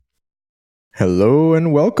Hello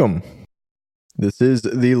and welcome. This is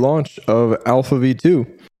the launch of Alpha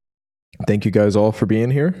V2. Thank you guys all for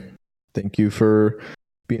being here. Thank you for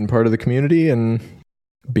being part of the community and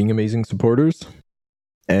being amazing supporters,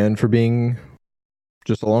 and for being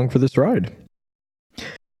just along for this ride.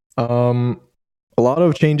 A lot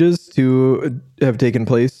of changes to have taken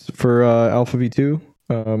place for Alpha V2.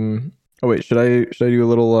 Oh wait, should I do a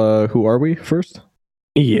little who are we first?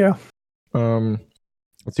 Yeah.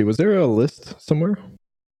 Let's see, was there a list somewhere?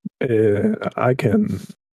 I can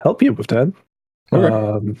help you with that.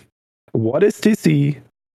 Okay. What is TC?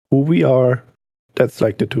 Who we are? That's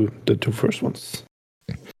like the two first ones.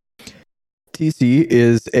 TC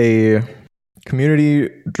is a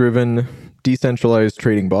community-driven, decentralized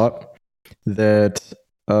trading bot that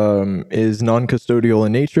is non-custodial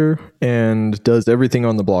in nature and does everything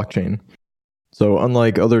on the blockchain. So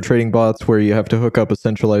unlike other trading bots where you have to hook up a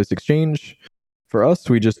centralized exchange, for us,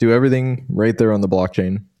 we just do everything right there on the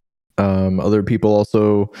blockchain. Other people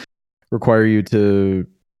also require you to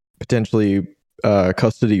potentially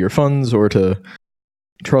custody your funds or to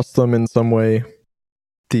trust them in some way.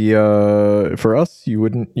 For us, you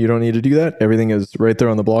don't need to do that. Everything is right there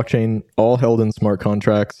on the blockchain, all held in smart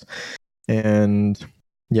contracts. And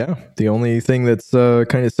yeah, the only thing that's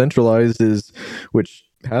kind of centralized is, which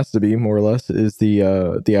has to be more or less, is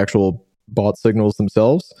the actual bot signals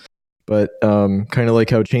themselves. But kind of like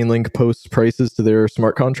how Chainlink posts prices to their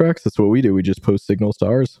smart contracts, that's what we do. We just post signals to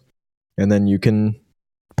ours. And then you can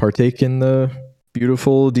partake in the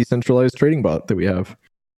beautiful decentralized trading bot that we have.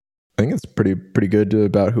 I think it's pretty good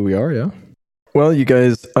about who we are, yeah. Well, you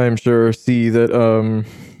guys, I'm sure, see that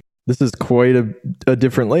this is quite a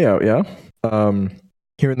different layout, yeah.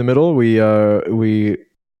 Here in the middle, we are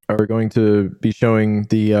going to be showing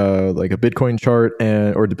the like a Bitcoin chart,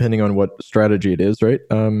 or depending on what strategy it is, right?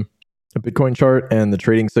 A Bitcoin chart and the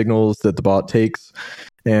trading signals that the bot takes,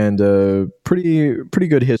 and pretty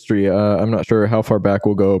good history. I'm not sure how far back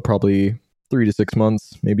we'll go, probably 3 to 6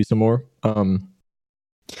 months, maybe some more. And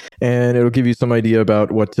it'll give you some idea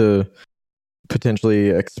about what to potentially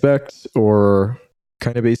expect, or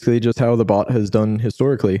kind of basically just how the bot has done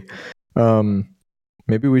historically.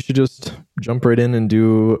 Maybe we should just jump right in and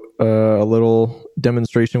do a little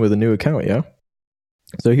demonstration with a new account, yeah?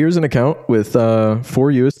 So here's an account with 4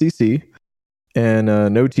 USDC and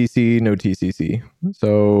no TC, no TCC.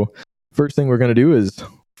 So first thing we're going to do is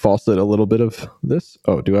faucet a little bit of this.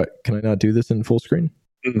 Oh, can I not do this in full screen?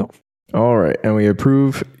 No. All right, and we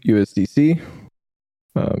approve USDC.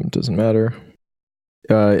 Doesn't matter.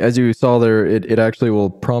 As you saw there, it actually will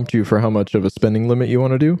prompt you for how much of a spending limit you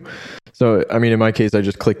want to do. So, I mean, in my case, I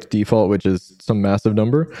just clicked default, which is some massive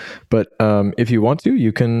number. But if you want to,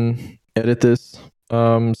 you can edit this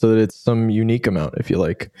so that it's some unique amount, if you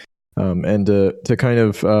like. And to kind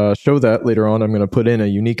of show that later on, I'm going to put in a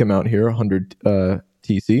unique amount here, 100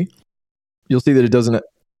 TC. You'll see that it doesn't...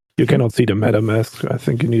 You cannot see the MetaMask. I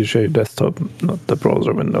think you need to share your desktop, not the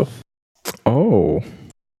browser window. Oh.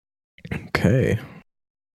 Okay.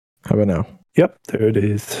 How about now? Yep, there it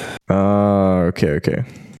is. Okay.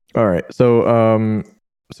 All right. So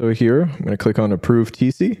here I'm going to click on Approve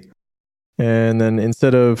TC, and then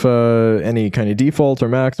instead of any kind of default or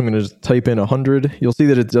max, I'm going to just type in 100. You'll see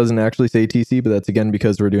that it doesn't actually say TC, but that's again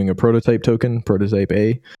because we're doing a prototype token, prototype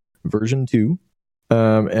A, version 2,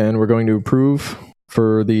 and we're going to approve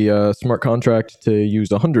for the smart contract to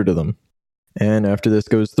use 100 of them. And after this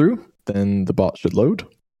goes through, then the bot should load.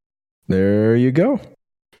 There you go.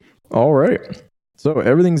 All right. So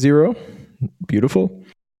everything's 0. Beautiful.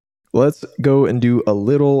 Let's go and do a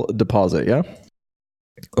little deposit, yeah?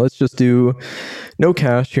 Let's just do no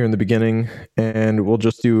cash here in the beginning, and we'll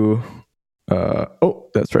just do... oh,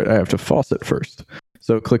 that's right. I have to faucet first.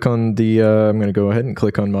 So click on the... I'm going to go ahead and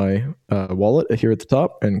click on my wallet here at the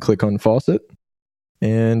top and click on faucet.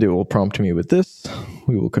 And it will prompt me with this.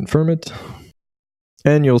 We will confirm it.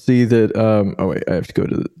 And you'll see that... oh, wait. I have to go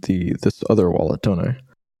to this other wallet, don't I?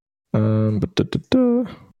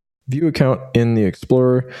 View account in the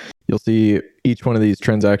Explorer. You'll see each one of these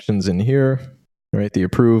transactions in here, right? The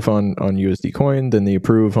approve on USD Coin, then the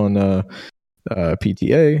approve on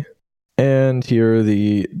PTA, and here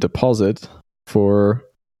the deposit for,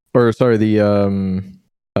 the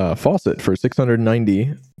faucet for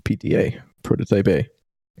 690 PTA, prototype A.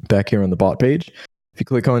 Back here on the bot page. If you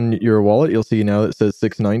click on your wallet, you'll see now that it says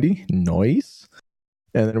 690. Nice.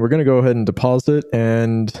 And then we're going to go ahead and deposit,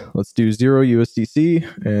 and let's do 0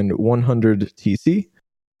 USDC and 100 TC.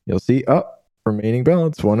 You'll see, remaining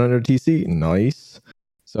balance, 100 TC. Nice.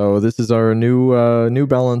 So this is our new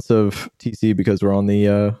balance of TC because we're on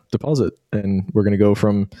the deposit, and we're going to go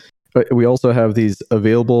from we also have these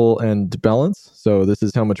available and balance. So this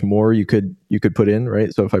is how much more you could put in,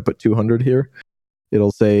 right? So if I put 200 here,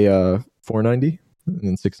 it'll say 490, and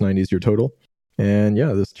then 690 is your total. And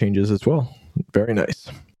yeah, this changes as well. Very nice.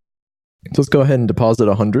 So let's go ahead and deposit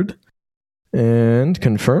 100 and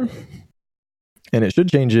confirm. And it should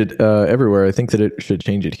change it everywhere. I think that it should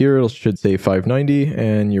change it here. It should say 590,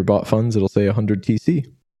 and your bot funds, it'll say 100 TC.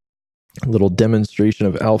 A little demonstration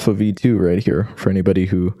of Alpha V2 right here for anybody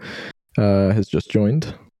who has just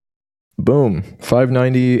joined. Boom,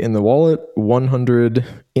 590 in the wallet, 100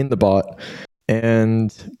 in the bot.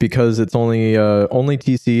 And because it's only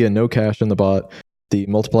TC and no cash in the bot, the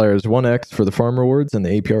multiplier is 1x for the farm rewards, and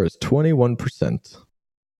the APR is 21%.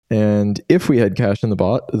 And if we had cash in the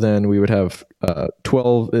bot, then we would have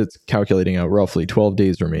 12, it's calculating out roughly 12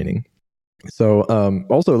 days remaining. So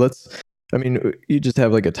also you just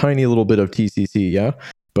have like a tiny little bit of TCC, yeah?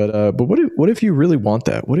 But what if you really want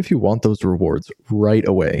that? What if you want those rewards right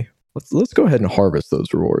away? Let's go ahead and harvest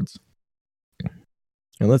those rewards.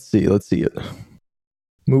 And let's see it.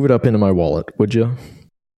 Move it up into my wallet, would you?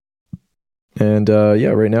 And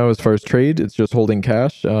right now, as far as trade, it's just holding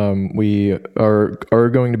cash. We are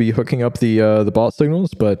going to be hooking up the bot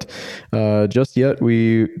signals, but just yet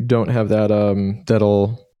we don't have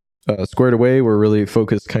that'll squared away. We're really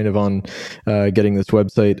focused kind of on getting this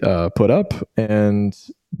website put up, and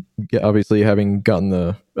obviously having gotten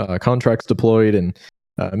the contracts deployed and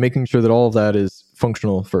making sure that all of that is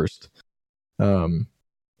functional first. And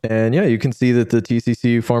yeah, you can see that the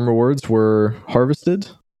TCC farm rewards were harvested,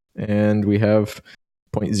 and we have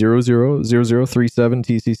 0.000037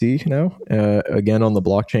 TCC now. Again, on the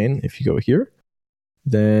blockchain, if you go here,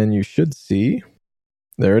 then you should see,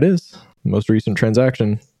 there it is. Most recent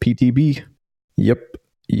transaction, PTB. Yep.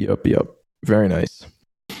 Very nice.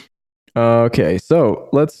 Okay, so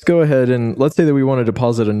let's go ahead and let's say that we want to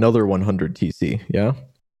deposit another 100 TC, yeah?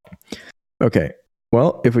 Okay,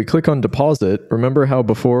 well, if we click on deposit, remember how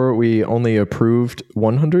before we only approved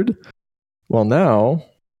 100? Well, now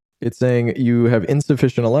it's saying you have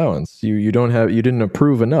insufficient allowance. You didn't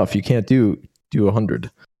approve enough. You can't do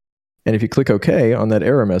 100. And if you click OK on that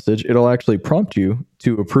error message, it'll actually prompt you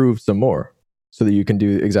to approve some more so that you can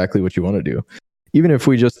do exactly what you want to do. Even if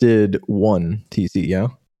we just did 1 TC, yeah?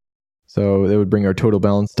 So that would bring our total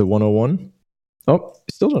balance to 101. Oh,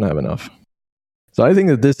 still don't have enough. So I think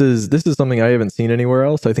that this is something I haven't seen anywhere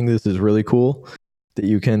else. I think this is really cool that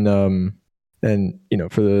you can, and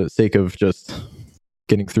for the sake of just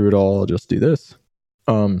getting through it all, I'll just do this.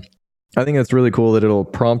 I think it's really cool that it'll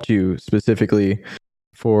prompt you specifically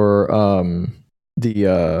for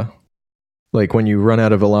like when you run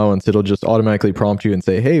out of allowance, it'll just automatically prompt you and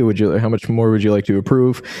say, hey, how much more would you like to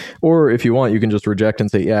approve? Or if you want, you can just reject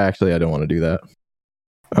and say, yeah, actually, I don't want to do that.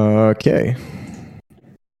 Okay.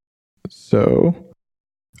 So,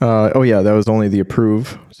 that was only the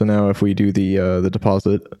approve. So now if we do the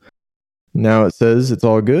deposit, now it says it's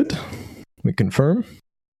all good. We confirm.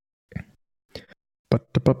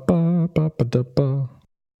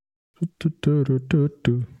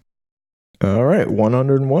 All right,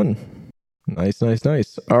 101. Nice.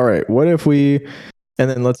 All right, what if and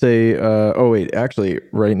then let's say, actually,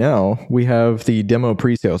 right now we have the demo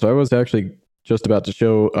pre-sale. So I was actually just about to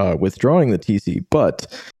show withdrawing the TC, but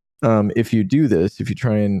if you do this, if you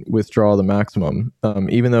try and withdraw the maximum,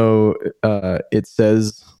 even though it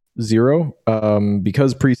says 0,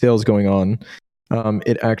 because pre-sale is going on,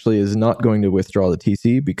 it actually is not going to withdraw the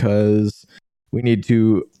TC because we need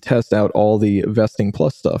to test out all the vesting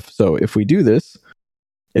plus stuff. So if we do this,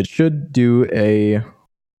 it should do a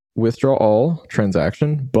withdraw all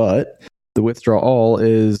transaction, but the withdraw all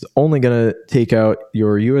is only going to take out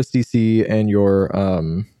your USDC and your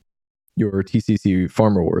TCC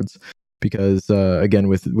farm rewards, because again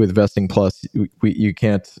with vesting plus we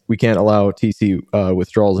can't allow TC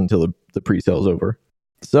withdrawals until the pre-sale is over.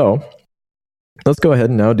 So let's go ahead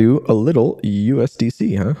and now do a little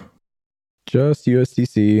USDC, huh? Just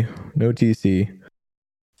USDC, no TC.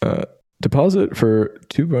 Deposit for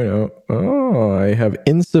 2.0. Oh, I have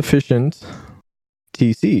insufficient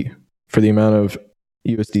TC for the amount of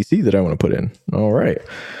USDC that I want to put in. All right.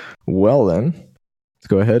 Well then, let's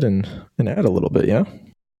go ahead and add a little bit, yeah?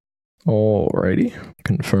 Alrighty.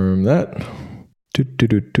 Confirm that.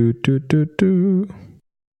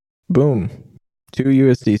 Boom. 2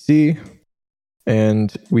 USDC.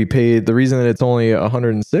 And we paid, the reason that it's only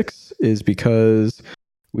 106 is because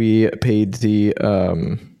we paid the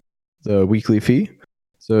weekly fee.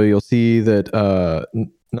 So you'll see that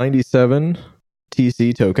 97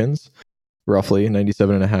 TC tokens, roughly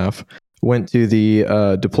 97 and a half, went to the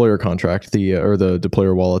deployer contract, the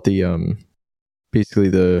deployer wallet, basically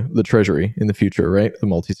the treasury in the future, right? The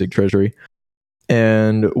multi-sig treasury.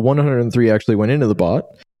 And 103 actually went into the bot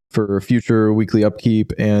for future weekly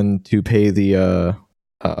upkeep and to pay the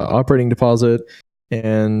operating deposit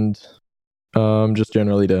and just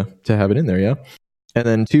generally to have it in there, yeah. And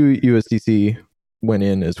then 2 USDC went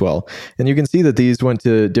in as well. And you can see that these went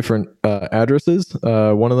to different addresses.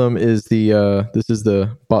 One of them is this is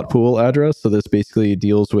the bot pool address. So this basically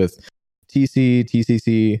deals with TC,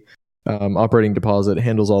 TCC, operating deposit,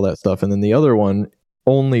 handles all that stuff. And then the other one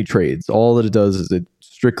only trades. All that it does is it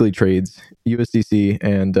strictly trades USDC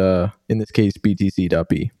and in this case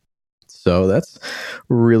BTC.B. So that's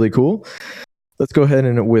really cool. Let's go ahead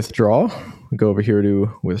and withdraw. Go over here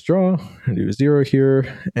to withdraw and do 0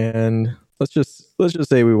 here, and let's just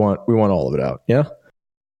say we want all of it out. Yeah.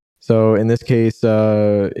 So in this case,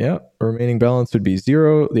 remaining balance would be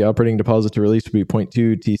 0. The operating deposit to release would be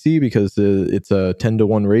 0.2 TC because it's a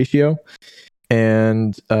 10-to-1 ratio.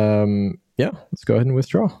 And let's go ahead and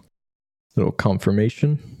withdraw. Little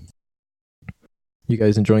confirmation. You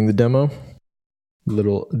guys enjoying the demo?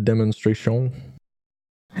 Little demonstration.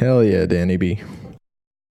 Hell yeah, Danny B.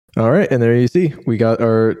 All right, and there you see, we got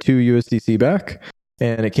our 2 USDC back,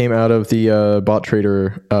 and it came out of the bot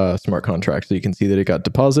trader smart contract. So you can see that it got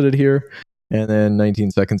deposited here, and then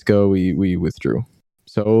 19 seconds ago we withdrew.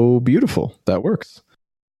 So beautiful, that works.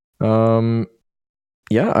 And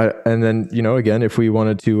then again, if we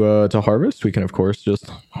wanted to harvest, we can of course just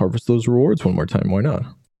harvest those rewards one more time. Why not?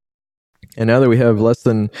 And now that we have less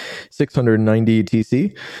than 690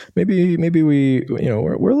 TC, maybe we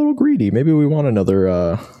we're a little greedy. Maybe we want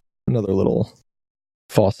another little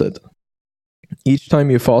faucet. Each time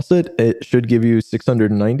you faucet, it should give you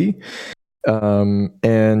 690,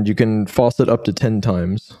 and you can faucet up to 10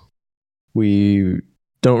 times. We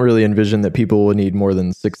don't really envision that people will need more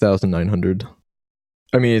than 6,900.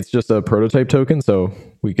 I mean, it's just a prototype token, so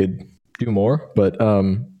we could do more, but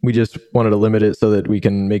we just wanted to limit it so that we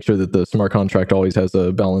can make sure that the smart contract always has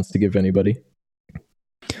a balance to give anybody.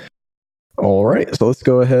 All right, so let's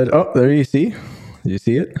go ahead. Oh, there you see. You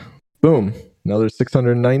see it? Boom. Another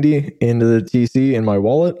 690 into the TC in my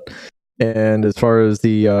wallet. And as far as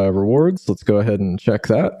the rewards, let's go ahead and check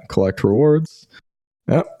that. Collect rewards.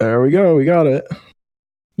 Yep, there we go. We got it.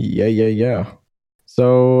 Yeah.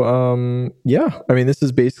 So, I mean, this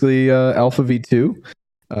is basically Alpha V2.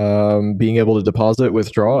 Being able to deposit,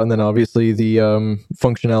 withdraw, and then obviously the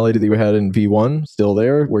functionality that you had in V1 still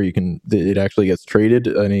there, where it actually gets traded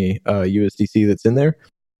any USDC that's in there.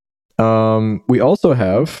 We also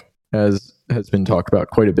have, as has been talked about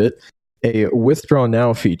quite a bit, a withdraw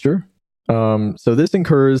now feature. So this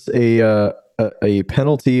incurs a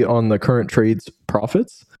penalty on the current trade's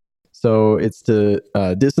profits. So it's to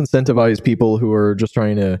disincentivize people who are just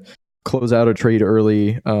trying to close out a trade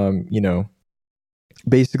early.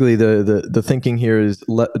 Basically the thinking here is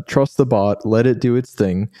trust the bot, let it do its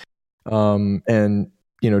thing, and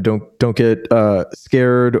don't get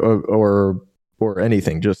scared or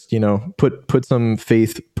anything. Just put some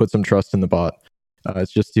faith, put some trust in the bot.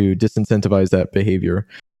 It's just to disincentivize that behavior.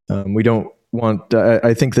 We don't want.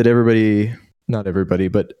 I think that not everybody,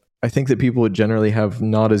 but I think that people would generally have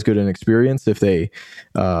not as good an experience if they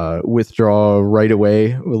withdraw right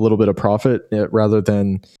away with a little bit of profit rather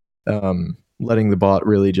than letting the bot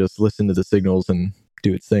really just listen to the signals and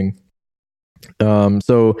do its thing.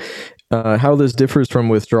 So how this differs from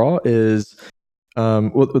withdraw is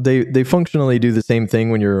they functionally do the same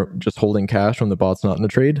thing when you're just holding cash when the bot's not in a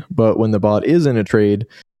trade. But when the bot is in a trade,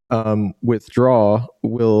 withdraw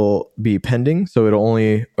will be pending. So it'll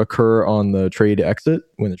only occur on the trade exit.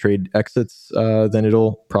 When the trade exits, then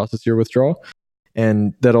it'll process your withdrawal.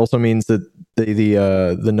 And that also means that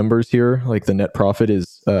the numbers here, like the net profit,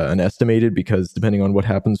 is an estimated, because depending on what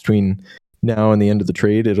happens between now and the end of the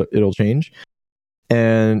trade, it'll change.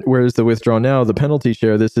 And whereas the withdraw now, the penalty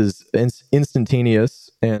share, this is instantaneous,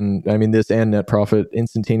 and I mean this and net profit,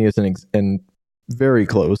 instantaneous and very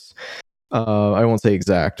close. I won't say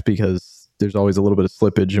exact because there's always a little bit of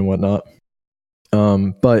slippage and whatnot.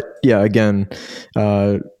 But yeah, again,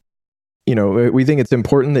 we think it's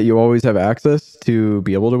important that you always have access to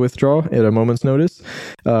be able to withdraw at a moment's notice,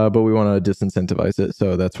 but we want to disincentivize it.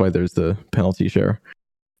 So that's why there's the penalty share.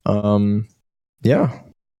 Yeah.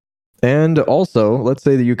 And also, let's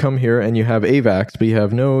say that you come here and you have AVAX, but you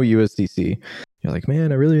have no USDC. You're like,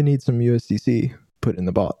 man, I really need some USDC put in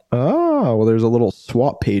the bot. Well, there's a little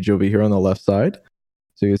swap page over here on the left side.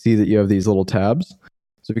 So you see that you have these little tabs.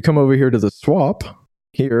 So if you come over here to the swap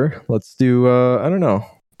here, let's do,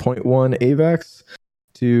 0.1 AVAX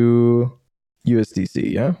to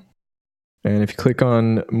USDC, yeah? And if you click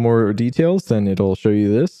on more details, then it'll show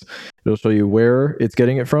you this. It'll show you where it's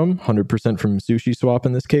getting it from, 100% from Sushi Swap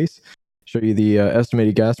in this case. Show you the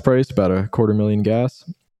estimated gas price, about $250,000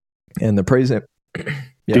 gas, and the price. Yeah.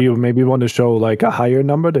 Do you maybe want to show like a higher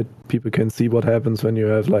number that people can see what happens when you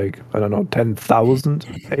have like, I don't know, 10,000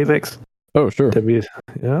 AVAX? Oh, sure.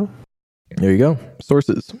 Yeah. There you go.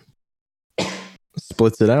 Sources.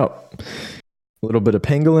 Splits it out. A little bit of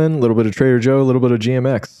Pangolin, a little bit of Trader Joe, a little bit of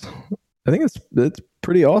GMX. I think it's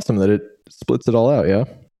pretty awesome that it splits it all out, yeah?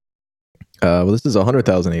 Well, this is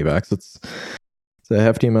 100,000 AVAX. It's a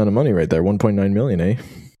hefty amount of money right there, 1.9 million, eh?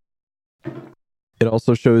 It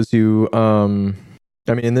also shows you, I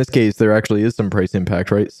mean, in this case, there actually is some price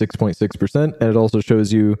impact, right? 6.6%. And it also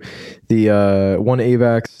shows you the one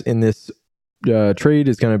AVAX in this trade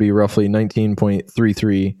is going to be roughly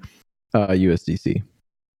 19.33 USDC.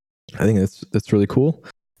 I think that's really cool.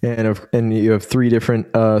 And you have three different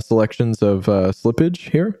selections of slippage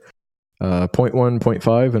here, 0.1,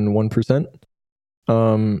 0.5, and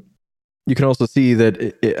 1%. You can also see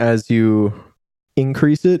that as you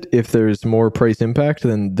increase it, if there's more price impact,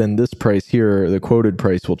 then this price here, the quoted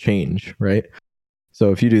price, will change, right?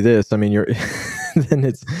 So if you do this, I mean, you're then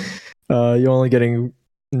it's you're only getting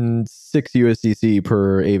 6 USDC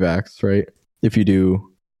per AVAX, right? If you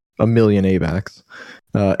do 1 million AVAX,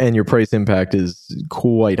 and your price impact is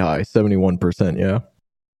quite high, 71%, yeah.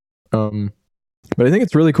 But I think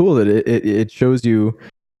it's really cool that it shows you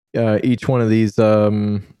each one of these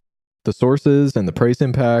the sources and the price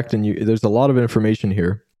impact, and there's a lot of information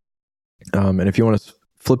here. And if you want to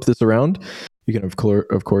flip this around, you can of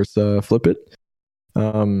course flip it.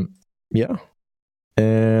 Yeah.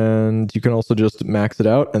 And you can also just max it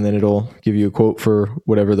out, and then it'll give you a quote for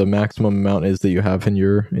whatever the maximum amount is that you have in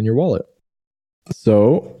your wallet.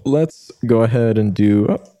 So let's go ahead and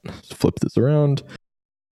let's flip this around.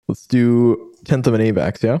 Let's do 1/10 of an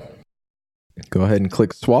AVAX, yeah? Go ahead and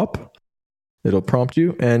click swap. It'll prompt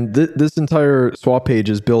you, and this entire swap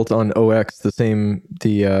page is built on OX the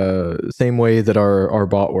same way that our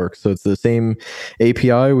bot works. So it's the same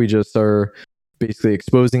API. We just are basically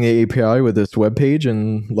exposing the API with this web page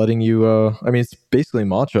and letting you. I mean, it's basically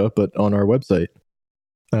Matcha, but on our website.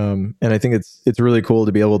 And I think it's really cool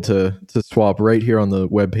to be able to swap right here on the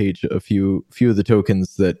web page a few of the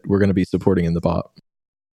tokens that we're going to be supporting in the bot.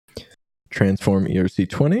 Transform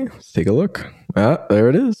ERC20. Let's take a look. There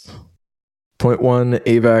it is. 0.1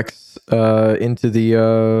 AVAX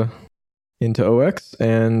into OX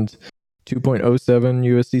and 2.07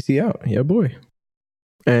 USDC out. Yeah, boy.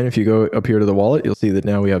 And if you go up here to the wallet, you'll see that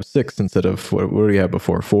now we have 6 instead of what do we have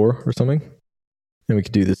before, 4 or something. And we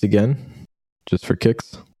could do this again, just for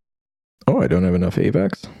kicks. Oh, I don't have enough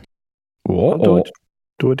AVAX. Whoa.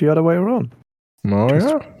 Do it the other way around.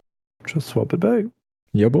 Oh, Just swap it back.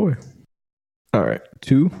 Yeah, boy. All right,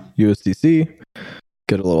 2 USDC.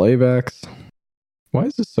 Get a little AVAX. Why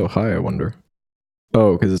is this so high, I wonder?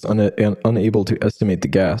 Oh, because it's unable to estimate the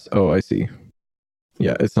gas. Oh, I see.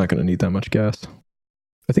 Yeah, it's not going to need that much gas.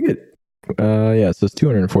 I think it says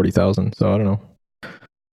 240,000, so I don't know.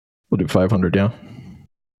 We'll do 500, yeah.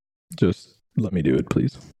 Just let me do it,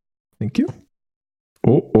 please. Thank you.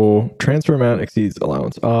 Oh, transfer amount exceeds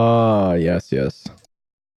allowance. Yes.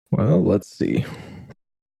 Well, let's see.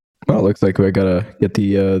 Well, it looks like I gotta get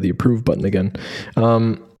the approve button again.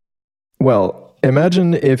 Well,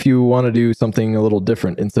 imagine if you want to do something a little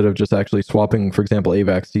different instead of just actually swapping, for example,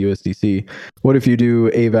 AVAX to USDC. What if you do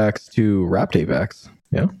AVAX to wrapped AVAX?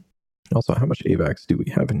 Yeah. Also, how much AVAX do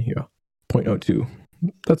we have in here? 0.02.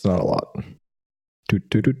 That's not a lot.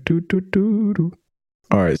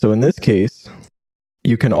 All right. So in this case,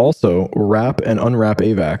 you can also wrap and unwrap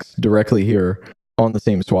AVAX directly here on the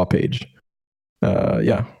same swap page.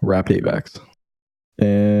 Wrapped AVAX.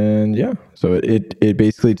 And yeah, so it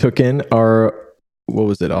basically took in our, what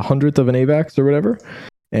was it, 100th of an AVAX or whatever,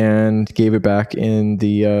 and gave it back in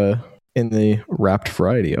the wrapped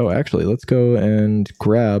variety. Oh, actually, let's go and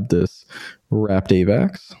grab this wrapped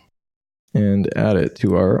AVAX and add it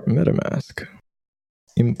to our MetaMask.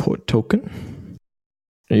 Import token.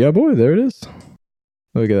 Yeah, boy, there it is.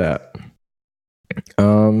 Look at that.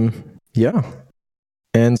 Yeah.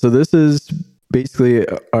 And so this is basically,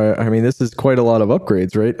 this is quite a lot of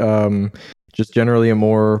upgrades, right? Just generally a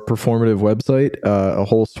more performative website, a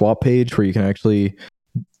whole swap page where you can actually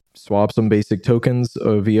swap some basic tokens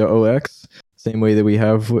via OX, same way that we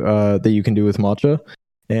have that you can do with Matcha,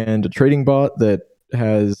 and a trading bot that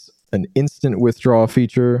has an instant withdrawal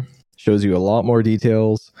feature, shows you a lot more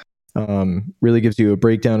details, really gives you a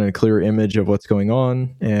breakdown and a clear image of what's going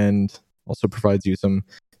on, and also provides you some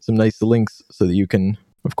nice links so that you can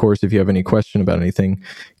of course, if you have any question about anything,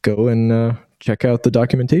 go and check out the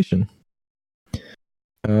documentation.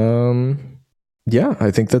 Yeah, I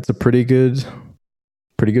think that's a pretty good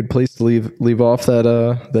place to leave off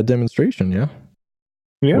that demonstration. Yeah.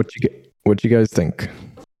 Yeah. What you guys think?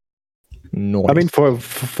 Nice. I mean,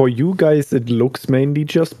 for you guys, it looks mainly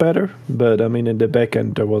just better, but I mean, in the back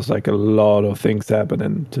end, there was like a lot of things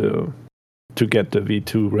happening to get the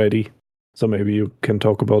V2 ready. So maybe you can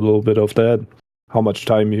talk about a little bit of that. How much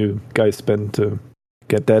time you guys spent to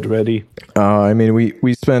get that ready? I mean,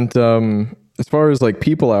 we spent as far as like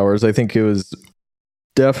people hours, I think it was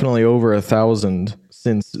definitely over 1,000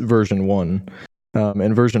 since version 1.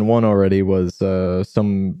 And version 1 already was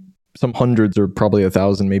some hundreds or probably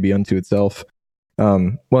 1,000 maybe unto itself.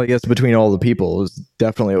 Well, I guess between all the people, it was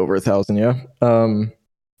definitely over 1,000. Yeah.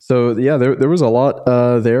 So yeah, there was a lot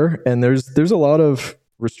there, and there's a lot of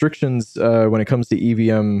restrictions when it comes to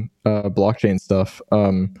EVM blockchain stuff.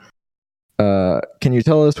 Can you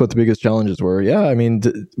tell us what the biggest challenges were? Yeah, I mean,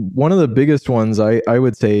 one of the biggest ones I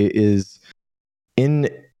would say is on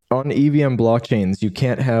EVM blockchains, you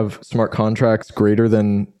can't have smart contracts greater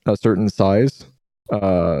than a certain size.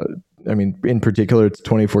 I mean, in particular, it's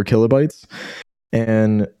 24 kilobytes.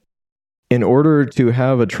 And in order to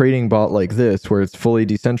have a trading bot like this, where it's fully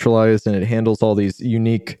decentralized and it handles all these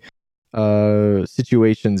unique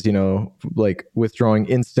situations, like withdrawing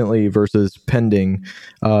instantly versus pending,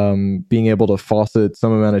 being able to faucet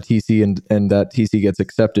some amount of TC and that TC gets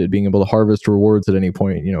accepted, being able to harvest rewards at any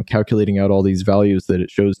point, calculating out all these values that it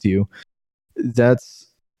shows to you.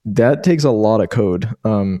 That takes a lot of code.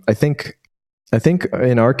 I think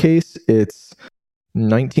in our case, it's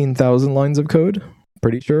 19,000 lines of code,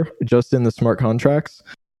 pretty sure, just in the smart contracts.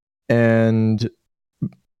 And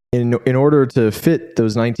in order to fit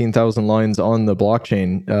those 19,000 lines on the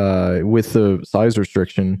blockchain with the size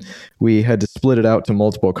restriction, we had to split it out to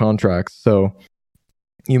multiple contracts. So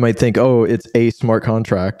you might think, oh, it's a smart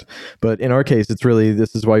contract. But in our case,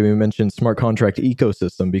 this is why we mentioned smart contract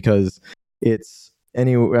ecosystem, because it's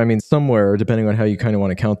somewhere, depending on how you kind of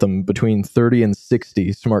want to count them, between 30 and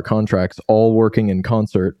 60 smart contracts all working in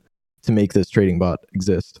concert to make this trading bot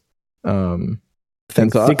exist. I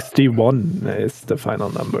think 61 is the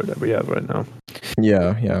final number that we have right now.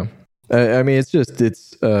 Yeah. I mean, it's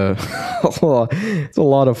a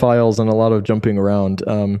lot of files and a lot of jumping around.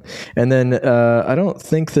 And then I don't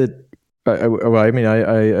think that I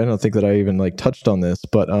don't think that I even like touched on this,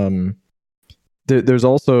 but there's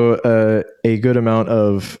also a good amount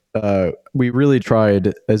of we really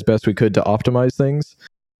tried as best we could to optimize things.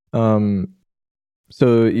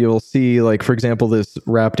 So you'll see, like, for example, this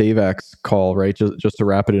wrapped AVAX call, right? Just to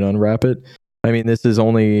wrap it and unwrap it. I mean, this is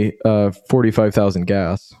only 45,000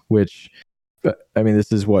 gas, which, I mean,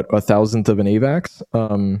 this is what, 1,000th of an AVAX?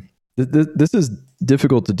 This is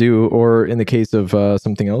difficult to do, or in the case of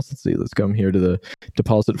something else, let's come here to the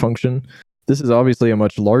deposit function. This is obviously a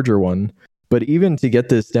much larger one, but even to get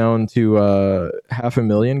this down to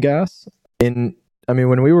 500,000 gas, when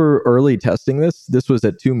we were early testing this was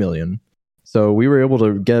at 2 million. So we were able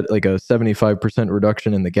to get like a 75%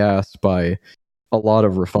 reduction in the gas by a lot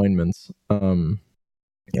of refinements. And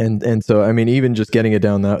so, I mean, even just getting it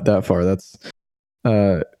down that far, that's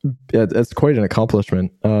quite an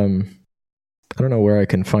accomplishment. I don't know where I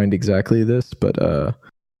can find exactly this, but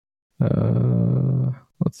let's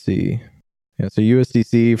see. Yeah, so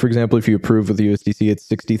USDC, for example, if you approve with USDC, it's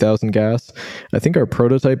 60,000 gas. I think our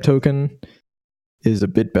prototype token is a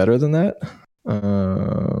bit better than that.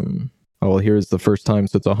 Oh, well, here's the first time,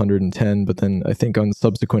 so it's 110, but then I think on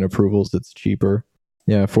subsequent approvals, it's cheaper.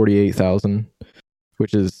 Yeah, 48,000,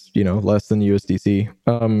 which is, less than USDC.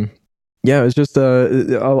 Yeah, it's just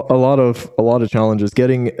a lot of challenges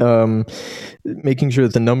getting, making sure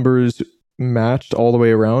that the numbers matched all the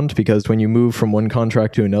way around, because when you move from one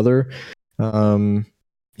contract to another,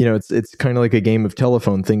 it's kind of like a game of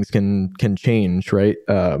telephone. Things can change, right?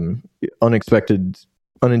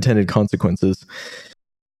 Unintended consequences.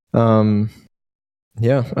 Yeah,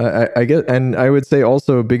 I get, and I would say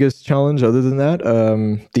also biggest challenge other than that,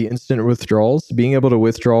 the instant withdrawals, being able to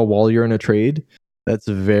withdraw while you're in a trade, that's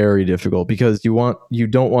very difficult, because you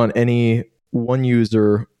don't want any one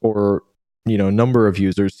user or, number of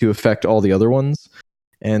users to affect all the other ones.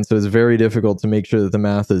 And so it's very difficult to make sure that the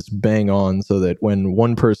math is bang on, so that when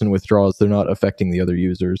one person withdraws, they're not affecting the other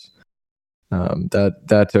users.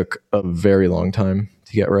 That took a very long time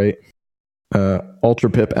to get right.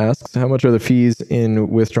 UltraPip asks, how much are the fees in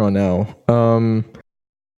Withdraw Now?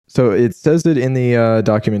 So it says it in the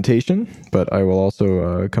documentation, but I will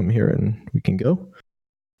also come here and we can go.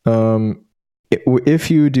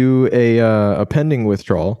 If you do a pending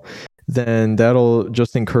withdrawal, then that'll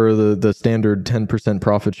just incur the standard 10%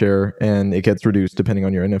 profit share, and it gets reduced depending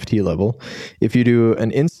on your NFT level. If you do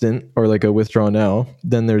an instant or like a withdraw now,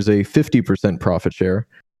 then there's a 50% profit share,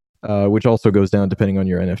 which also goes down depending on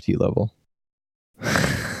your NFT level.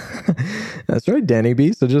 That's right, Danny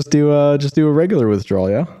B. So just do a regular withdrawal,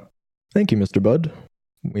 yeah? Thank you, Mr. Bud.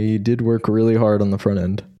 We did work really hard on the front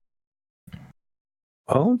end.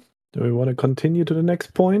 Well, do we want to continue to the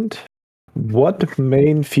next point? What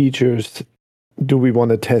main features do we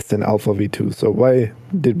want to test in Alpha V2? So why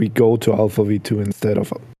did we go to Alpha V2 instead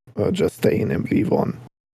of just staying in V1?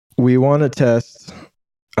 We want to test...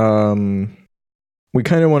 we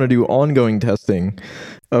kind of want to do ongoing testing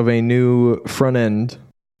of a new front-end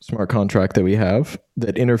smart contract that we have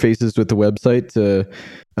that interfaces with the website to...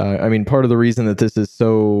 part of the reason that this is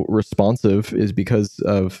so responsive is because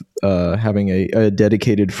of having a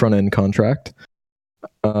dedicated front-end contract.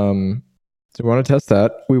 So we want to test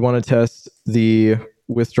that. We want to test the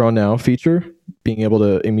withdraw now feature, being able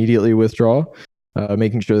to immediately withdraw,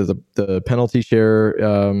 making sure that the penalty share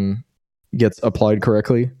gets applied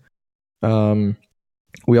correctly.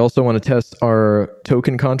 We also want to test our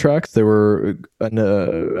token contracts. There were,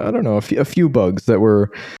 a few bugs that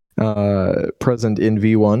were present in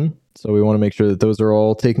V1. So we want to make sure that those are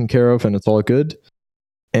all taken care of and it's all good.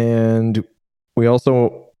 And we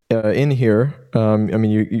also, in here,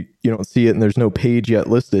 you don't see it and there's no page yet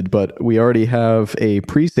listed, but we already have a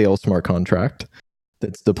pre-sale smart contract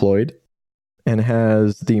that's deployed and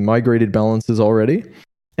has the migrated balances already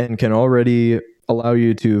and can already allow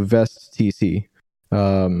you to vest TC.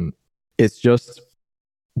 It's just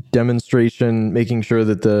demonstration, making sure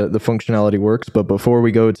that the functionality works. But before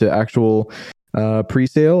we go to actual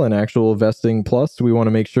pre-sale and actual vesting plus, we want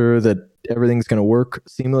to make sure that everything's going to work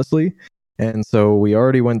seamlessly. And so we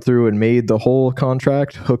already went through and made the whole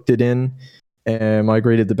contract, hooked it in, and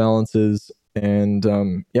migrated the balances. And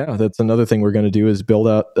that's another thing we're going to do is build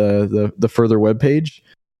out the further web page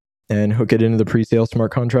and hook it into the pre-sale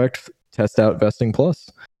smart contract, test out vesting plus.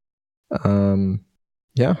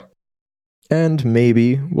 And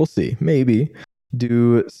maybe, we'll see,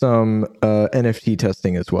 do some NFT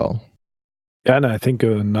testing as well. Yeah, and I think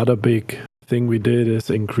another big thing we did is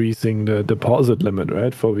increasing the deposit limit,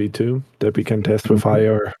 right, for V2, that we can test with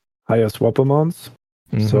higher swap amounts.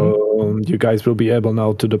 Mm-hmm. So you guys will be able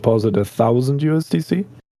now to deposit 1,000 USDC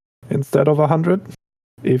instead of 100.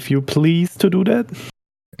 If you please to do that.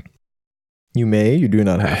 You may, you do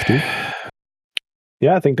not have to.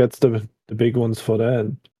 Yeah, I think that's the big ones for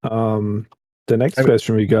that. The next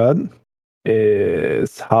question we got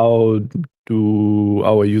is how do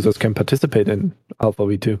our users can participate in Alpha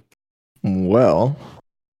V2? Well,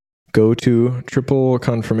 go to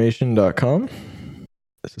tripleconfirmation.com.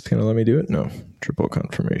 Is this going to let me do it? No, triple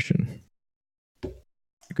confirmation.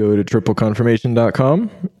 Go to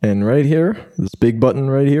tripleconfirmation.com and right here, this big button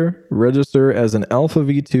right here, register as an Alpha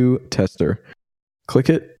V2 tester. Click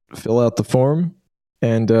it, fill out the form,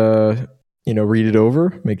 and read it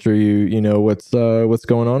over. Make sure you know what's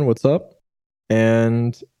going on, what's up,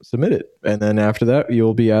 and submit it. And then after that,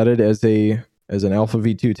 you'll be added as an Alpha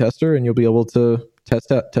V2 tester, and you'll be able to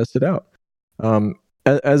test it out.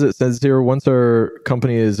 As it says here, once our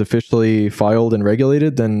company is officially filed and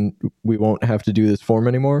regulated, then we won't have to do this form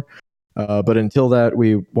anymore. But until that,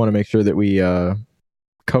 we want to make sure that we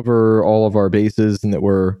cover all of our bases and that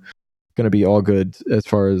we're going to be all good as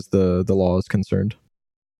far as the law is concerned.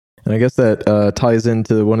 And I guess that ties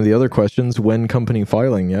into one of the other questions, when company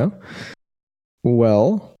filing, yeah?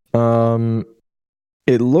 Well,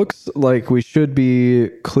 it looks like we should be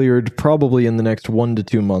cleared probably in the next 1 to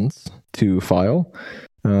 2 months to file.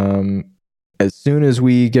 As soon as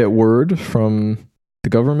we get word from the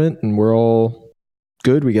government and we're all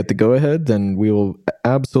good, we get the go ahead, then we will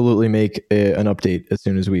absolutely make an update as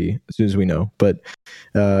soon as we know. But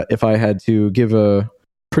if I had to give a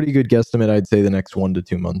pretty good guesstimate, I'd say the next 1 to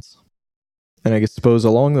 2 months. And I suppose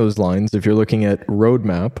along those lines, if you're looking at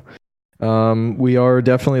roadmap, we are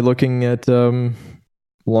definitely looking at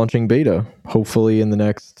launching beta, hopefully in the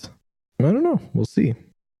next, I don't know, we'll see.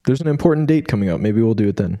 There's an important date coming up. Maybe we'll do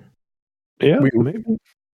it then. Yeah, maybe.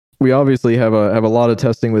 We obviously have a lot of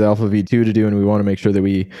testing with Alpha V2 to do, and we want to make sure that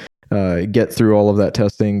we get through all of that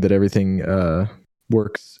testing, that everything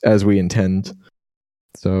works as we intend.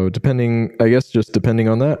 So depending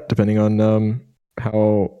on that, depending on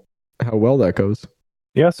how well that goes.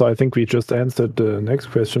 Yeah, so I think we just answered the next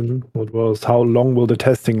question, what was how long will the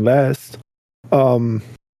testing last?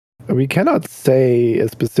 We cannot say a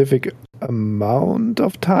specific amount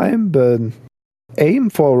of time, but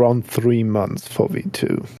aim for around 3 months for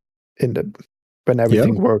V2 when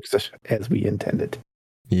everything works as we intended.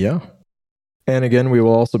 Yeah, And again, we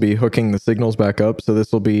will also be hooking the signals back up. So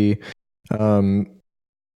this will be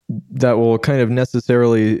that will kind of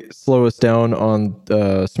necessarily slow us down on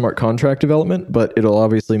smart contract development, but it'll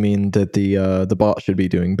obviously mean that the bot should be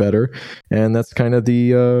doing better. And that's kind of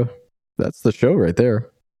that's the show right there.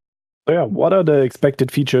 So yeah, what are the expected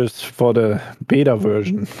features for the beta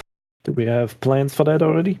version? Do we have plans for that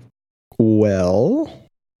already? Well,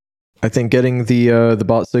 I think getting the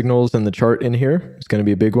bot signals and the chart in here is going to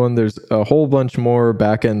be a big one. There's a whole bunch more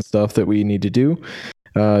back-end stuff that we need to do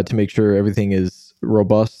to make sure everything is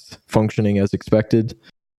robust, functioning as expected.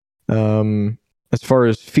 As far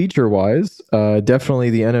as feature-wise, definitely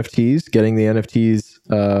the NFTs, getting the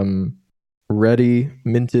NFTs ready,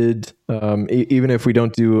 minted. Even if we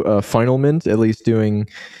don't do a final mint, at least doing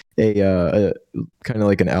a kind of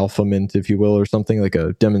like an alpha mint, if you will, or something like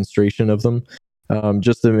a demonstration of them.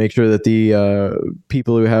 Just to make sure that the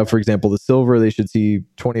people who have, for example, the silver, they should see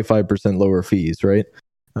 25% lower fees, right?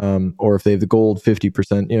 Or if they have the gold,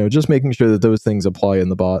 50%, just making sure that those things apply in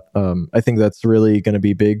the bot. I think that's really going to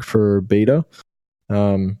be big for beta.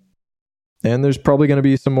 And there's probably going to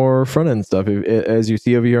be some more front end stuff. As you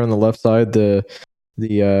see over here on the left side,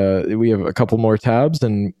 we have a couple more tabs,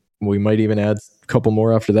 and we might even add a couple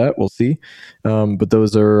more after that. We'll see. But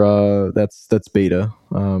those are that's beta.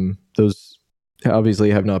 Those obviously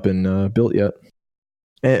have not been built yet.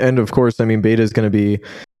 And of course, I mean, beta is going to be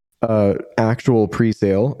actual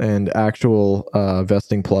pre-sale and actual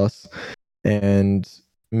vesting plus, and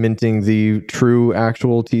minting the true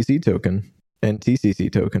actual TC token and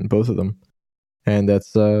TCC token, both of them. And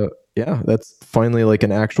that's finally like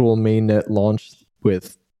an actual mainnet launch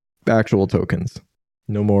with actual tokens.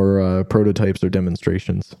 No more prototypes or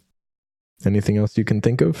demonstrations. Anything else you can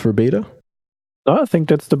think of for beta? No, I think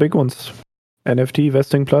that's the big ones. NFT,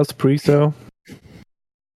 vesting plus, pre-sale.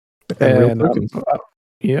 And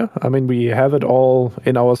yeah, I mean, we have it all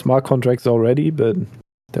in our smart contracts already, but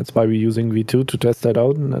that's why we're using V2 to test that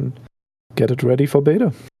out and then get it ready for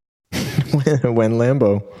beta. When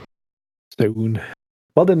Lambo. Soon.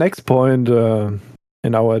 Well, the next point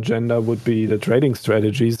in our agenda would be the trading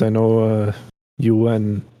strategies. I know you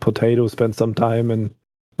and Potato spent some time in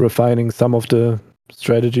refining some of the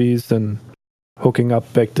strategies and hooking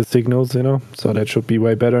up back the signals, so that should be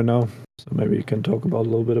way better now. So maybe you can talk about a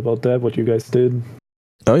little bit about that, what you guys did.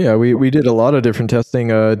 Oh yeah, we did a lot of different testing,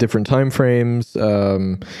 different time frames,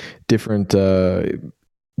 different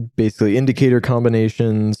basically indicator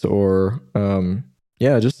combinations, or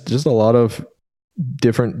just a lot of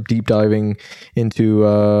different deep diving into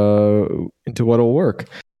what'll work.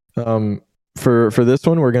 For this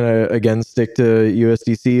one, we're gonna again stick to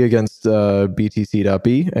USDC against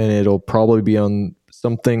BTC.B, and it'll probably be on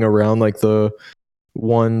something around like the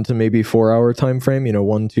 1 to maybe 4 hour time frame.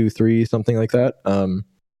 1, 2, 3, something like that.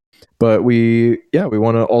 But we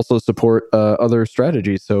want to also support other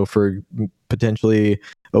strategies. So for potentially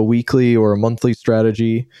a weekly or a monthly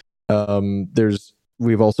strategy,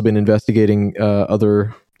 we've also been investigating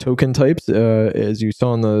other token types. As you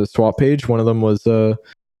saw on the swap page, one of them was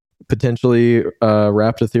potentially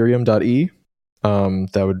wrapped Ethereum.e.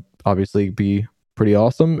 That would obviously be pretty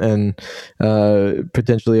awesome, and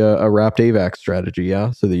potentially a wrapped AVAX strategy,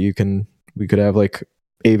 so that we could have like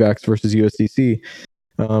AVAX versus USDC.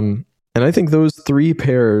 And I think those three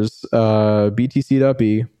pairs,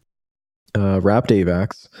 BTC.B, wrapped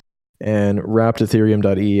AVAX, and wrapped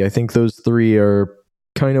Ethereum.e, I think those three are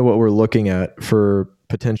kind of what we're looking at for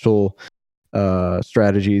potential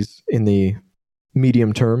strategies in the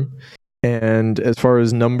medium term. And as far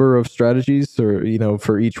as number of strategies, or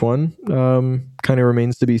for each one, kind of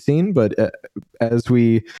remains to be seen. But as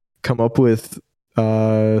we come up with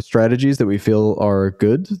strategies that we feel are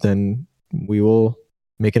good, then we will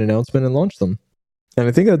make an announcement and launch them. And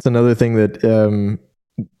I think that's another thing that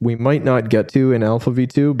we might not get to in Alpha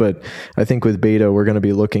V2, but I think with Beta we're going to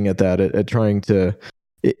be looking at that, at trying to,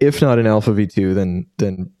 if not in Alpha V2,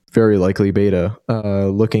 then very likely Beta,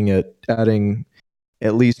 looking at adding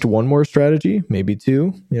at least one more strategy, maybe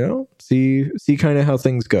two, see kind of how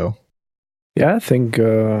things go. Yeah, I think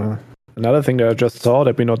another thing that I just saw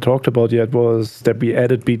that we not talked about yet was that we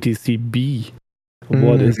added BTC-B.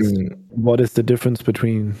 What is the difference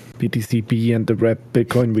between BTC-B and the wrapped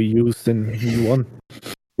Bitcoin we used in V1?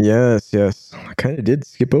 Yes. I kind of did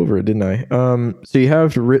skip over it, didn't I? So you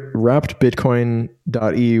have wrapped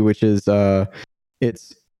Bitcoin.e, which is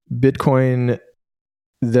it's Bitcoin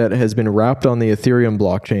that has been wrapped on the Ethereum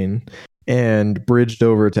blockchain and bridged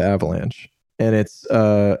over to Avalanche. And it's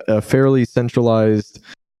a fairly centralized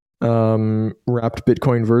wrapped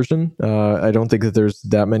Bitcoin version. I don't think that there's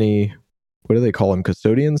that many, what do they call them?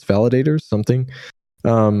 Custodians, validators, something.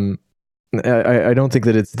 I don't think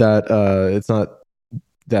that it's not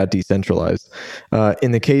that decentralized.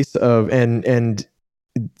 In the case of the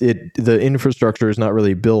infrastructure is not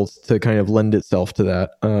really built to kind of lend itself to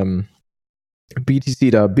that.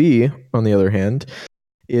 BTC.B, on the other hand,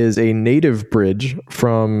 is a native bridge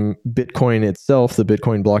from Bitcoin itself, the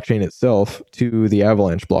Bitcoin blockchain itself, to the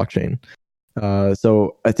Avalanche blockchain.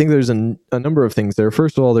 So I think there's a number of things there.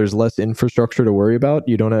 First of all, there's less infrastructure to worry about.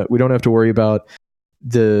 We don't have to worry about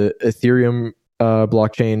the Ethereum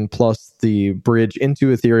blockchain plus the bridge into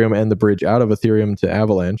Ethereum and the bridge out of Ethereum to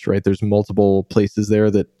Avalanche, right? There's multiple places there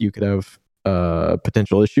that you could have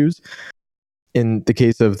potential issues. In the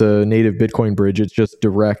case of the native Bitcoin bridge, it's just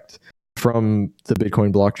direct from the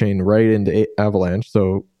Bitcoin blockchain right into Avalanche,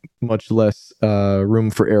 so much less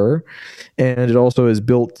room for error. And it also is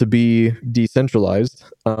built to be decentralized.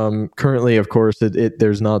 Currently, of course,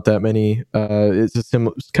 there's not that many. It's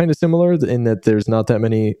kind of similar in that there's not that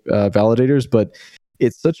many validators, but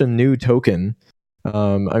it's such a new token.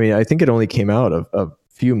 I think it only came out a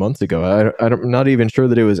few months ago. I'm not even sure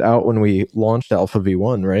that it was out when we launched Alpha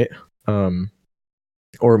V1, right?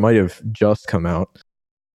 Or it might have just come out.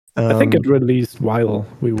 I think it released while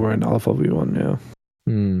we were in Alpha V1, yeah.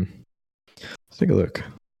 Let's take a look.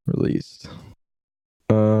 Released.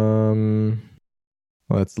 That's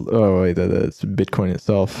Bitcoin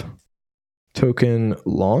itself. Token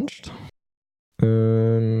launched. I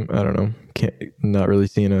don't know. Not really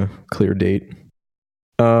seeing a clear date.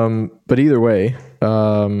 But either way,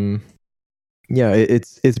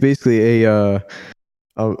 it's basically a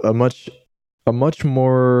much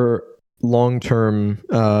more long-term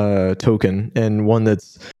token, and one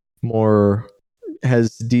that's more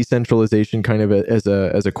has decentralization kind of as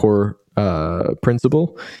a core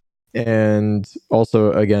principle, and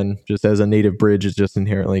also again just as a native bridge is just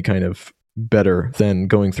inherently kind of better than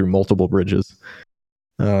going through multiple bridges.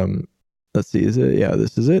 Let's see,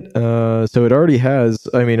 this is it. So it already has,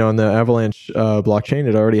 on the Avalanche blockchain,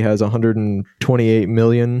 it already has $128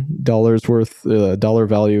 million worth dollar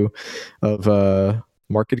value of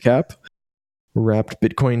market cap. Wrapped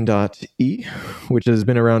Bitcoin.e, which has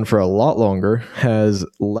been around for a lot longer, has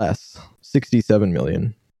less, 67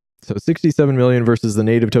 million. So 67 million versus the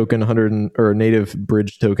native token, native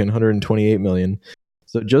bridge token, 128 million.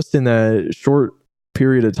 So just in that short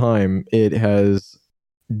period of time, it has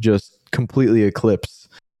just completely eclipsed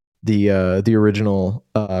the original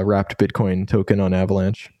wrapped Bitcoin token on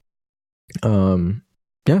Avalanche. And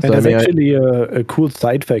there's actually a cool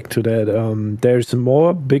side fact to that. There's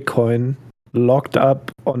more Bitcoin locked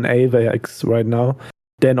up on AVAX right now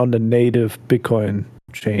than on the native Bitcoin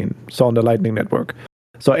chain, so on the Lightning Network.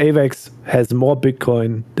 So AVAX has more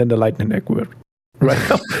Bitcoin than the Lightning Network right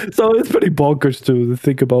now. So it's pretty bonkers to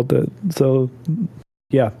think about that. So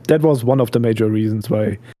yeah, that was one of the major reasons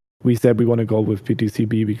why we said we want to go with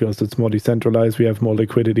BTCB, because it's more decentralized, we have more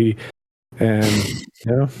liquidity, and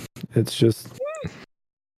it's just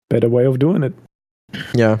better way of doing it.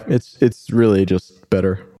 Yeah, it's really just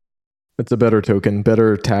better. It's a better token,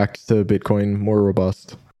 better tacked to Bitcoin, more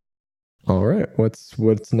robust. All right, what's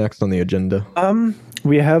next on the agenda?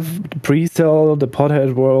 We have pre-sale, the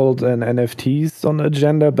Pothead World, and NFTs on the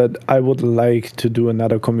agenda, but I would like to do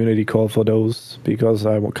another community call for those, because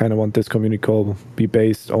I kind of want this community call be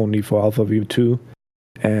based only for Alpha V2,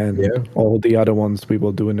 and all the other ones we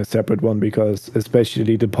will do in a separate one, because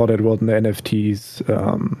especially the Pothead World and the NFTs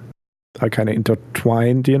are kind of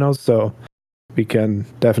intertwined, so we can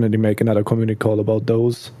definitely make another community call about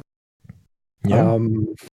those. Yeah.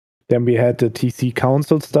 Then we had the TC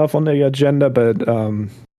Council stuff on the agenda, but I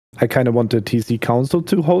kind of want the TC Council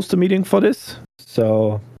to host a meeting for this.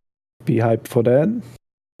 So be hyped for that.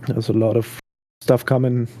 There's a lot of stuff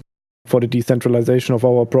coming for the decentralization of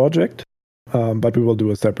our project, but we will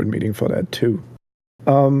do a separate meeting for that too.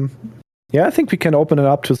 I think we can open it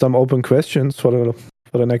up to some open questions for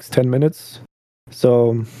the next 10 minutes.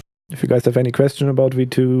 So if you guys have any question about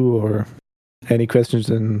V2 or any questions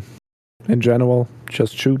in general,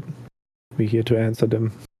 just shoot. We're here to answer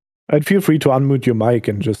them. And feel free to unmute your mic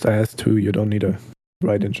and just ask too. You don't need to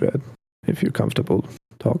write in chat if you're comfortable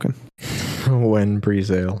talking. When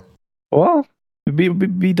pre-sale? Well,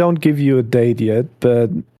 we don't give you a date yet, but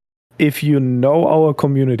if you know our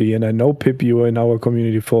community, and I know Pip, you were in our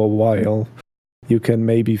community for a while, you can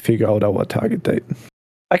maybe figure out our target date.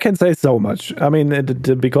 I can say so much.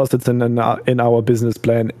 Because it's in our business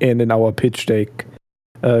plan and in our pitch deck,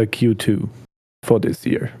 Q2 for this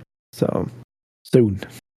year. So soon.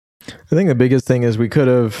 I think the biggest thing is we could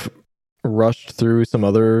have rushed through some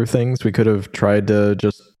other things. We could have tried to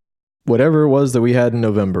just whatever it was that we had in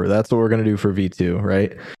November. That's what we're going to do for V2,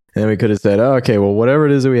 right? And then we could have said, oh, okay, well, whatever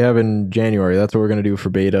it is that we have in January, that's what we're going to do for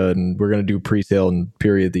beta, and we're going to do pre-sale and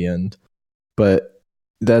period at the end. But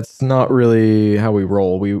that's not really how we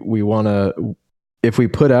roll. We want to, if we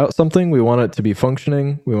put out something, we want it to be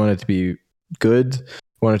functioning. We want it to be good.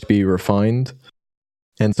 We want it to be refined.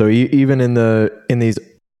 And so even in these,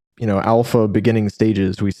 alpha beginning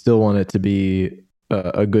stages, we still want it to be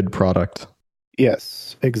a good product.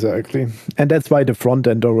 Yes, exactly. And that's why the front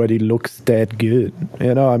end already looks that good.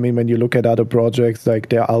 I mean, when you look at other projects, like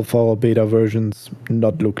their alpha or beta versions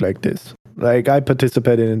not look like this. Like I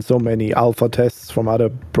participated in so many alpha tests from other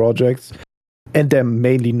projects, and they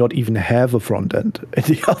mainly not even have a front end in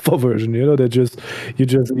the alpha version. They you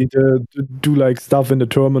just need to do like stuff in the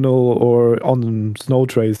terminal or on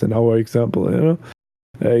Snowtrace in our example.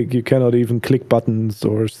 Like you cannot even click buttons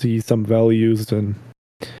or see some values. And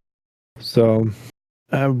so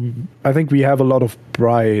I think we have a lot of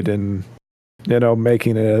pride in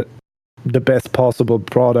making it the best possible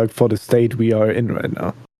product for the state we are in right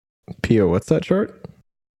now. Pio, what's that chart?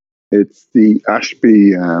 It's the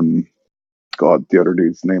Ashby, God, the other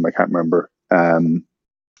dude's name I can't remember.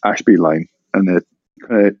 Ashby line, and it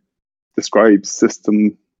kind of describes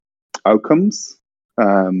system outcomes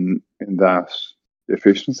in that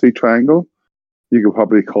efficiency triangle. You could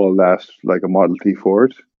probably call that like a Model T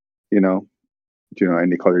Ford,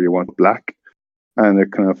 any color you want, black. And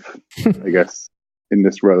it kind of, I guess, in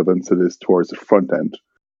this relevance, it is towards the front end.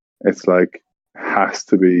 It's like, has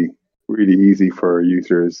to be really easy for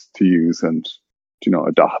users to use and,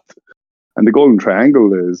 adopt. And the golden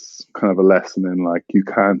triangle is kind of a lesson in like, you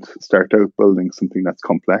can't start out building something that's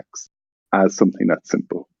complex as something that's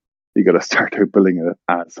simple. You got to start out building it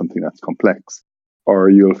as something that's complex, or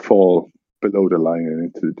you'll fall below the line and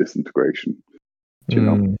into the disintegration,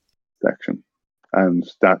 section. And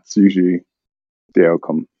that's usually the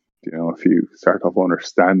outcome. If you start off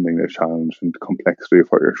understanding the challenge and complexity of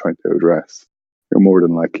what you're trying to address, you're more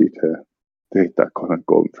than likely to hit that kind of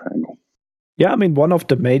golden triangle. Yeah, I mean, one of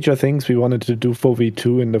the major things we wanted to do for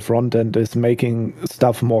V2 in the front end is making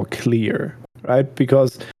stuff more clear, right?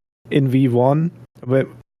 Because in V1,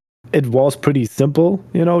 it was pretty simple.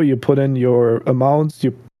 You put in your amounts,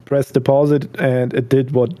 you press deposit, and it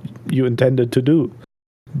did what you intended to do.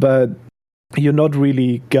 But you not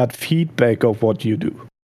really got feedback of what you do,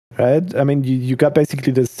 right? I mean, you got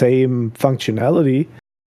basically the same functionality,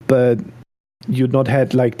 but you not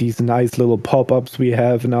had like these nice little pop-ups we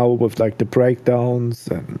have now with like the breakdowns.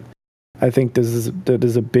 And I think that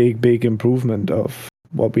is a big improvement of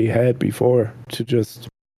what we had before, to just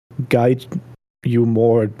guide you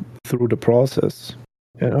more through the process,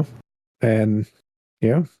 and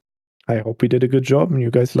I hope we did a good job and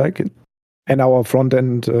you guys like it. And our front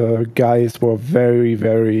end guys were very,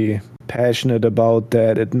 very passionate about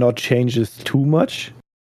that it not changes too much.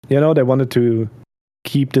 They wanted to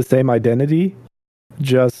keep the same identity,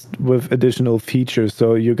 just with additional features.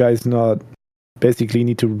 So you guys not basically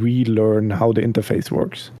need to relearn how the interface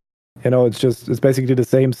works. It's basically the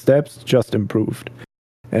same steps, just improved.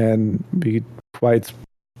 And we quite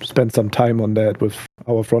spent some time on that with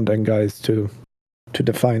our front end guys to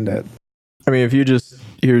define that. I mean, if you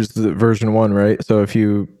here's the version 1, right? So if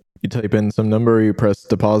you type in some number, you press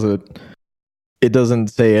deposit, it doesn't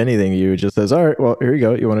say anything to you. It just says, all right, well, here you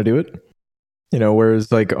go. You want to do it?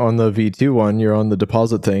 Whereas like on the V2 one, you're on the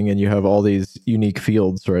deposit thing and you have all these unique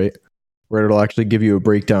fields, right? Where it'll actually give you a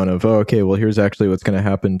breakdown of, oh, okay, well, here's actually what's going to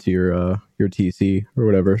happen to your TC or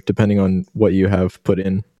whatever, depending on what you have put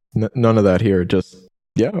in. None of that here. Just,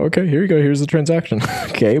 yeah, okay, here you go. Here's the transaction.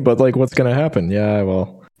 Okay, but like what's going to happen? Yeah,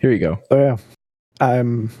 well, here you go. Oh, yeah.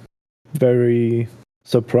 I'm very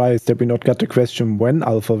surprised that we not got the question when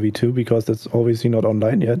Alpha V2, because it's obviously not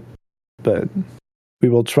online yet. But we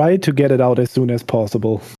will try to get it out as soon as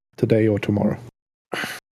possible, today or tomorrow,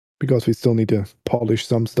 because we still need to polish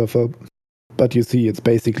some stuff up. But you see, it's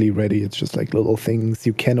basically ready. It's just like little things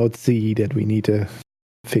you cannot see that we need to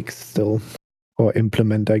fix still, or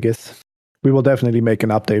implement, I guess. We will definitely make an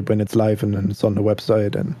update when it's live and it's on the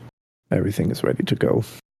website and everything is ready to go.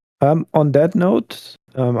 On that note,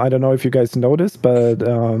 I don't know if you guys noticed, but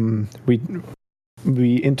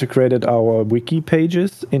we integrated our wiki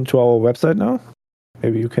pages into our website now.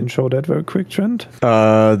 Maybe you can show that very quick, Trent.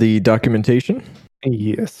 The documentation?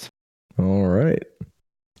 Yes. All right.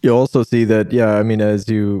 You'll also see that, yeah, I mean, as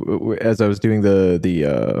I was doing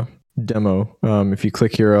the demo, if you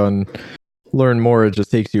click here on learn more, it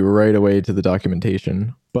just takes you right away to the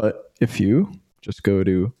documentation. But if you just go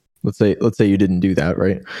to, let's say you didn't do that,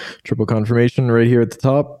 right? Triple confirmation right here at the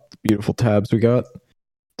top, beautiful tabs we got,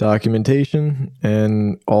 documentation,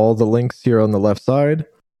 and all the links here on the left side,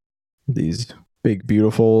 these big,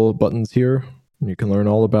 beautiful buttons here. And you can learn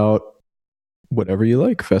all about whatever you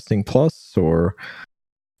like, Vesting Plus, or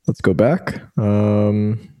let's go back. I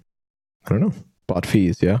don't know, bot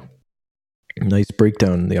fees, yeah. Nice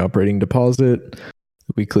breakdown, the operating deposit,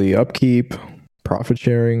 weekly upkeep, profit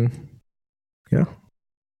sharing. Yeah.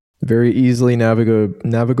 Very easily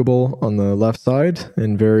navigable on the left side,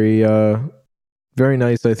 and very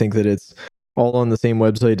nice. I think that it's all on the same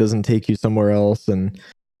website, doesn't take you somewhere else, and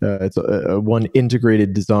it's a one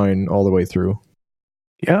integrated design all the way through.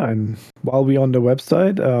 Yeah, and while we're on the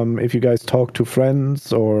website, if you guys talk to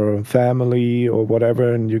friends or family or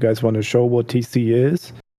whatever, and you guys want to show what TC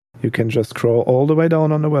is, you can just scroll all the way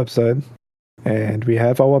down on the website, and we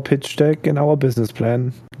have our pitch deck and our business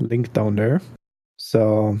plan linked down there.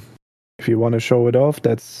 So if you want to show it off,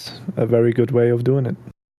 that's a very good way of doing it.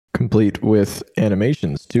 Complete with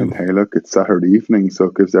animations too. And hey, look, it's Saturday evening, so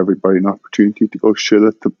it gives everybody an opportunity to go shill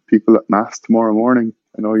it to people at Mass tomorrow morning.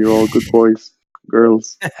 I know you're all good boys,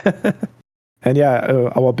 girls. And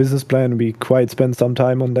yeah, our business plan, we quite spent some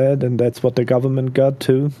time on that, and that's what the government got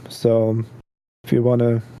too. So if you want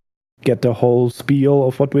to get the whole spiel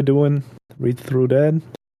of what we're doing, read through that.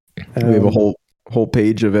 We have a whole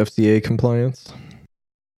page of FCA compliance.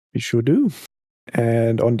 We sure do.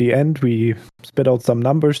 And on the end, we spit out some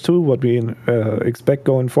numbers too, what we expect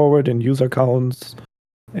going forward in user counts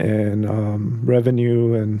and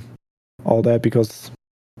revenue and all that. Because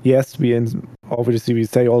yes, obviously we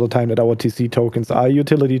say all the time that our TC tokens are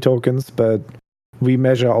utility tokens, but we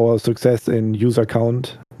measure our success in user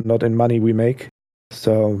count, not in money we make.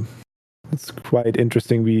 So it's quite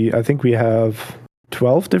interesting. I think we have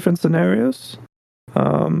 12 different scenarios.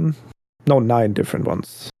 No, 9 different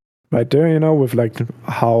ones. Right there, with like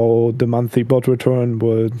how the monthly bot return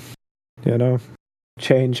would,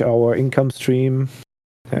 change our income stream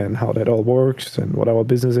and how that all works and what our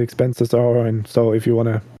business expenses are. And so if you want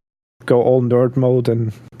to go all nerd mode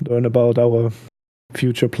and learn about our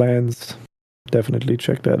future plans, definitely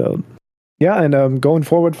check that out. Yeah, and going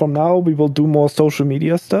forward from now, we will do more social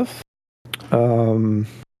media stuff.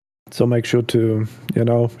 So make sure to,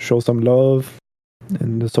 show some love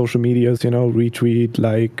in the social medias, retweet,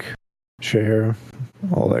 like, share,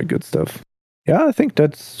 all that good stuff. Yeah, I think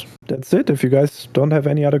that's it. If you guys don't have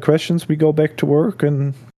any other questions, we go back to work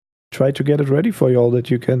and try to get it ready for you all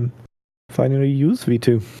that you can finally use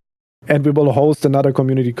V2. And we will host another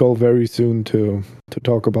community call very soon to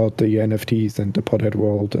talk about the NFTs and the Pothead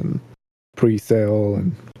world and pre-sale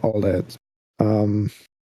and all that.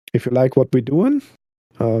 If you like what we're doing,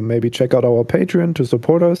 maybe check out our Patreon to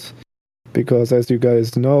support us. Because as you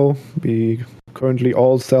guys know, we currently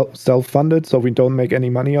all self-funded, so we don't make any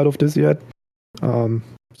money out of this yet.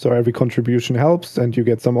 So every contribution helps, and you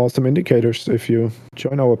get some awesome indicators if you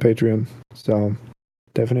join our Patreon. So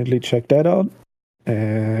definitely check that out.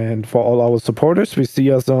 And for all our supporters, we see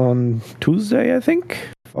us on Tuesday, I think,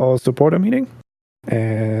 for our supporter meeting.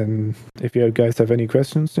 And if you guys have any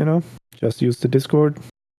questions, just use the Discord.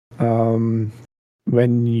 When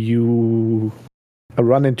you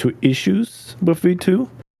run into issues with V2,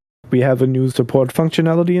 we have a new support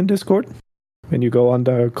functionality in Discord. When you go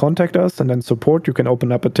under contact us and then support, you can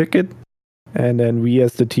open up a ticket, and then we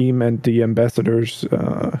as the team and the ambassadors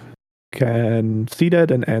can see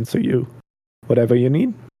that and answer you whatever you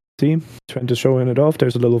need. See, Trent is showing it off.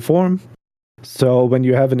 There's a little form. So when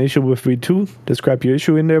you have an issue with V2, describe your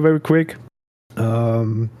issue in there very quick.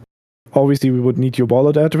 Obviously, we would need your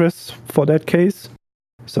wallet address for that case.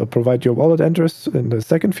 So provide your wallet address in the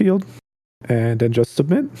second field, and then just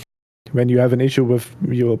submit. When you have an issue with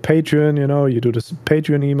your Patreon, you do this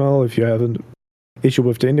Patreon email. If you have an issue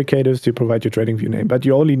with the indicators, you provide your TradingView name. But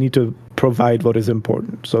you only need to provide what is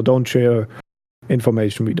important. So don't share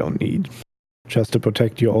information we don't need, just to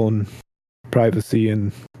protect your own privacy,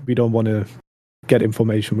 and we don't want to get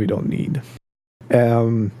information we don't need.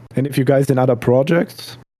 And if you guys in other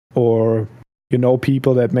projects or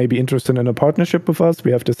people that may be interested in a partnership with us,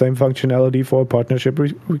 we have the same functionality for partnership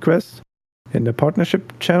requests in the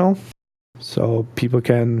partnership channel. So people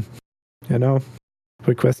can,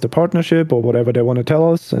 request a partnership or whatever they want to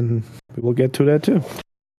tell us, and we will get to that too.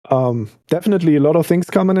 Definitely a lot of things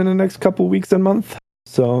coming in the next couple weeks and months.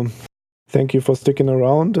 So thank you for sticking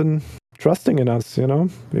around and trusting in us,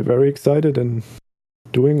 We're very excited and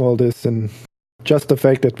doing all this, and just the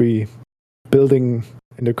fact that we building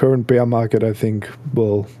in the current bear market, I think,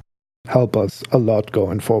 will help us a lot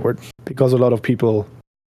going forward, because a lot of people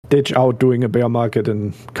ditch out doing a bear market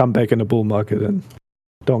and come back in a bull market and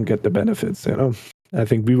don't get the benefits, I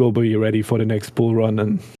think we will be ready for the next bull run,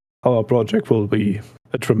 and our project will be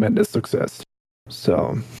a tremendous success.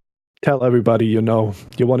 So tell everybody you know.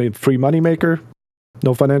 You want a free moneymaker?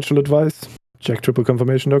 No financial advice? Check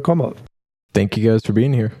tripleconfirmation.com out. Thank you guys for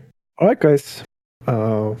being here. All right, guys.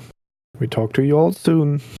 We talk to you all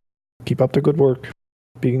soon. Keep up the good work.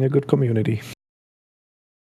 Being a good community.